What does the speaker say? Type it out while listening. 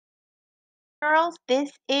Girls,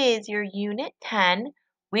 this is your Unit 10,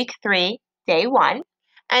 Week 3, Day 1,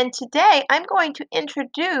 and today I'm going to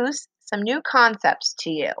introduce some new concepts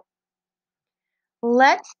to you.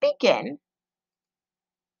 Let's begin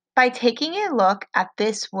by taking a look at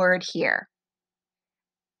this word here.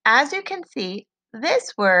 As you can see,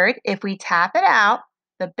 this word, if we tap it out,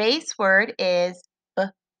 the base word is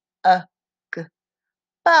b-u-g,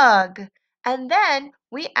 bug, and then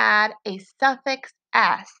we add a suffix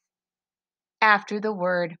s after the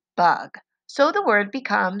word bug. So the word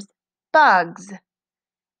becomes bugs.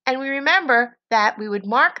 And we remember that we would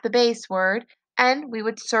mark the base word and we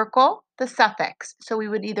would circle the suffix. So we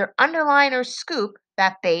would either underline or scoop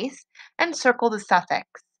that base and circle the suffix.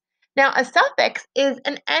 Now, a suffix is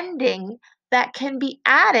an ending that can be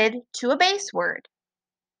added to a base word.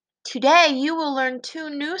 Today, you will learn two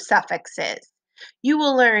new suffixes. You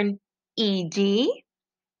will learn ed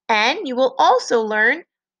and you will also learn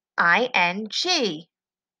ing.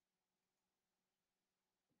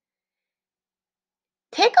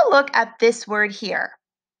 Take a look at this word here.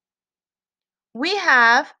 We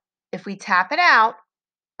have, if we tap it out,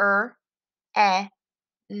 e,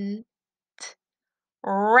 n, t,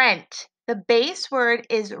 rent. The base word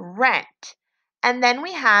is rent. And then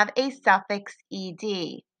we have a suffix ed.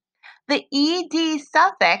 The ed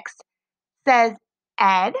suffix says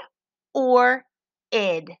ed or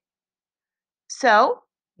id. So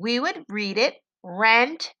we would read it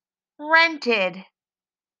rent, rented.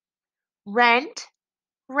 Rent,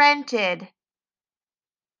 rented.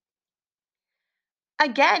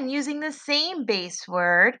 Again, using the same base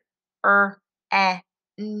word, e,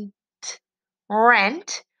 n, t,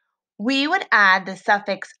 rent, we would add the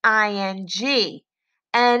suffix ing,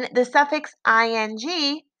 and the suffix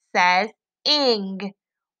ing says ing.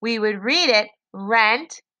 We would read it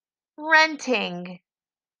rent, renting,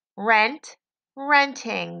 rent,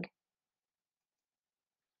 renting.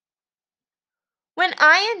 When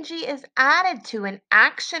ing is added to an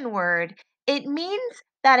action word, it means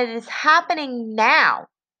that it is happening now.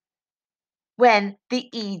 When the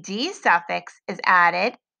ed suffix is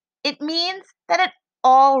added, it means that it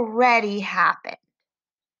already happened.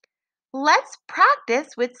 Let's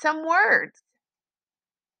practice with some words.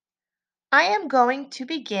 I am going to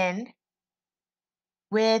begin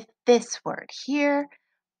with this word here,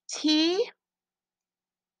 T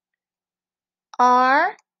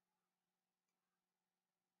R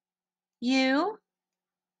U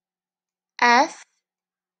S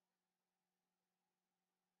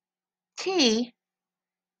T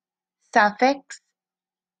suffix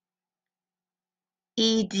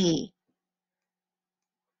ed.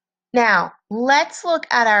 Now, let's look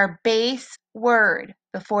at our base word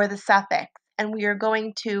before the suffix, and we are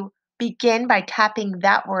going to begin by tapping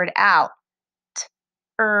that word out. T,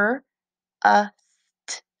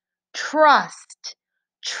 trust,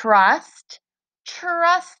 trust,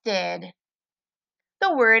 trusted.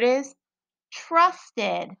 The word is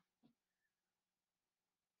trusted.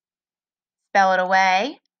 Spell it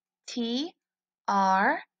away. T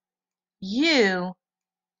R U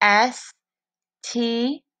S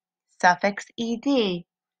T suffix ed.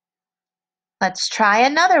 Let's try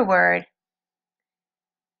another word.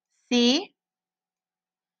 C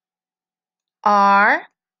R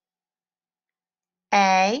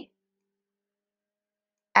A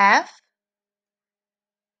F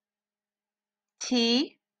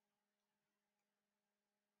T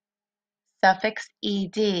suffix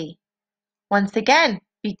ed. Once again,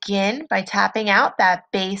 begin by tapping out that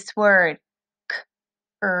base word. K,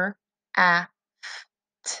 a, f,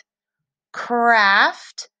 t.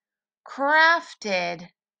 Craft, crafted.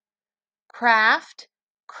 Craft,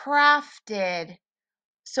 crafted.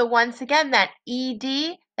 So once again, that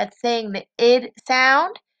ed, that's saying the id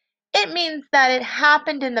sound, it means that it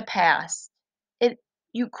happened in the past.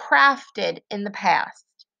 You crafted in the past.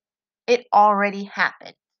 It already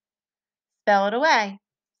happened. Spell it away.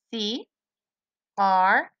 C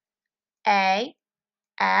R A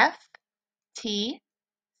F T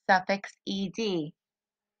suffix ed.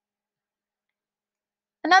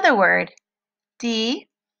 Another word. D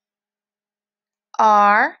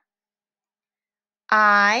R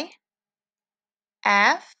I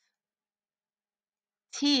F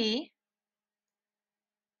T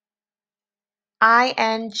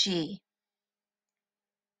ing.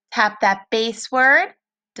 Tap that base word.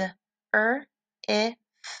 D R I F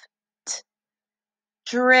T.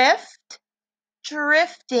 Drift,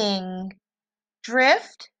 drifting.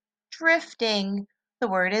 Drift, drifting. The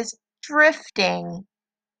word is drifting.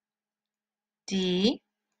 D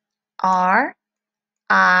R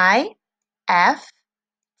I F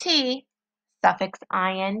T suffix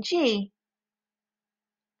ing.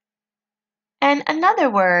 And another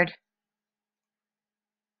word,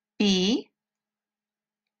 B,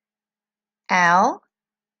 L,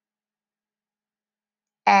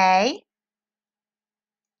 A,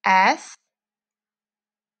 S,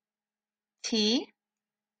 T,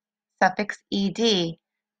 suffix ed.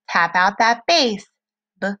 Tap out that bass.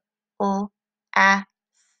 B, l, a,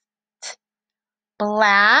 t.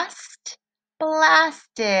 Blast,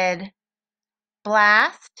 blasted.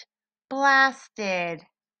 Blast, blasted.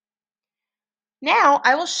 Now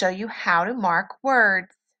I will show you how to mark words.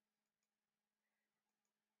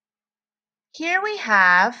 Here we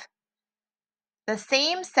have the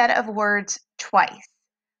same set of words twice.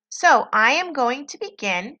 So I am going to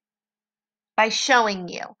begin by showing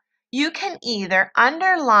you. You can either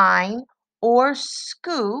underline or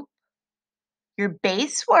scoop your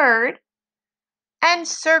base word and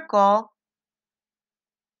circle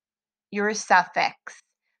your suffix.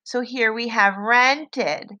 So here we have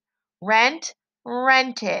rented, rent,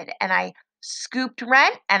 rented, and I scooped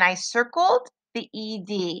rent and I circled the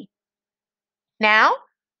ed. Now,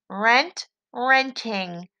 rent,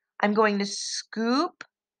 renting. I'm going to scoop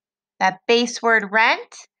that base word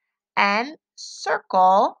rent and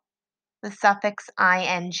circle the suffix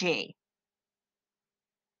ing.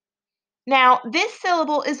 Now, this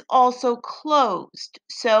syllable is also closed,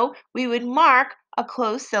 so we would mark a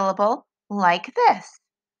closed syllable like this.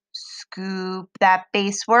 Scoop that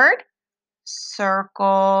base word,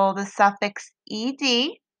 circle the suffix ed,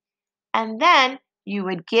 and then you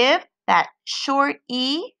would give that short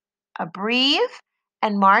e a breve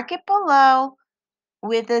and mark it below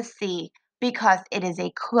with a C because it is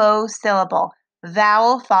a closed syllable.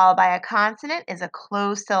 Vowel followed by a consonant is a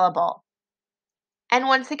closed syllable. And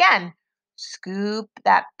once again, scoop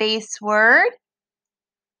that base word,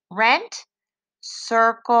 rent,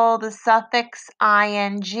 circle the suffix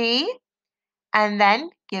ing, and then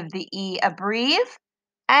give the E a breve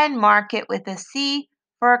and mark it with a C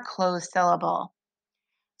for a closed syllable.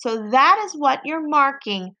 So that is what your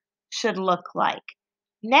marking should look like.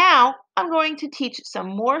 Now I'm going to teach some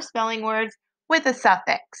more spelling words with a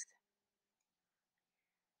suffix.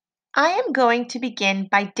 I am going to begin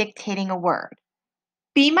by dictating a word.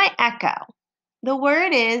 Be my echo. The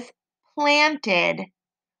word is planted,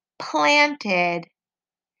 planted.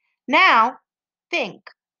 Now think,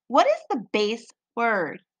 what is the base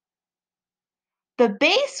word? The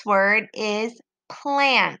base word is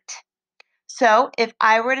plant. So if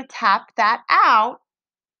I were to tap that out,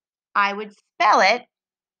 I would spell it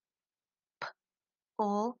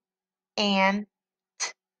L and T.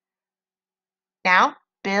 Now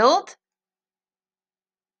build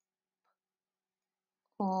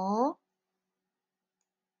L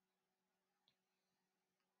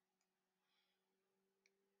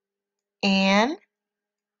and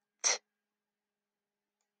T.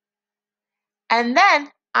 And then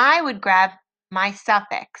I would grab my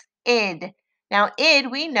suffix, id. Now id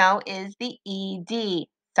we know is the ed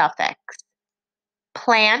suffix.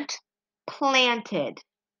 Plant, planted.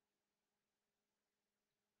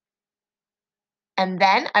 And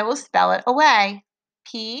then I will spell it away.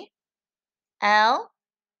 P L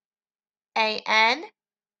A N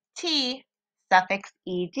T suffix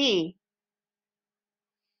ed.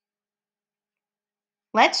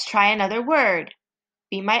 Let's try another word.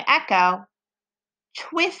 Be my echo.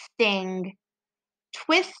 Twisting,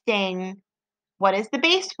 twisting. What is the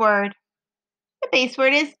base word? The base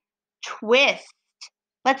word is twist.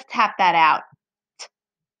 Let's tap that out.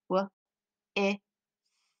 W I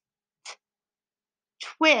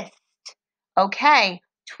twist. Okay,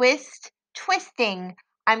 twist, twisting.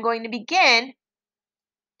 I'm going to begin.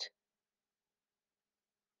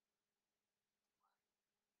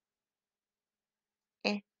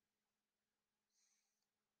 I.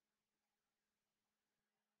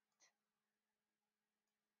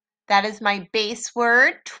 That is my base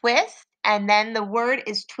word, twist, and then the word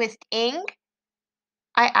is twisting.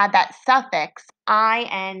 I add that suffix,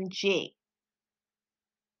 ing.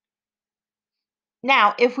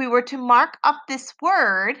 Now, if we were to mark up this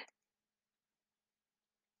word,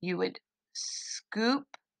 you would scoop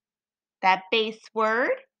that base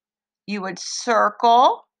word, you would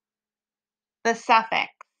circle the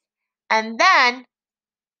suffix, and then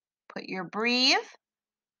put your breve,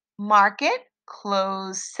 mark it,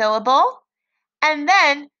 close syllable, and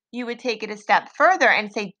then you would take it a step further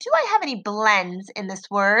and say, do I have any blends in this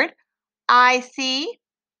word? I see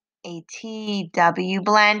a TW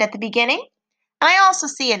blend at the beginning, and I also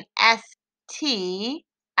see an ST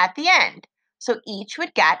at the end. So each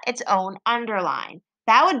would get its own underline.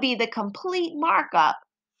 That would be the complete markup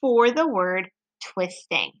for the word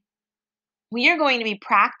twisting. We are going to be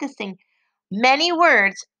practicing many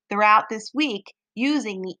words throughout this week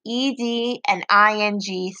using the ed and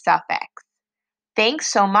ing suffix.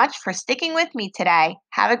 Thanks so much for sticking with me today.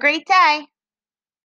 Have a great day.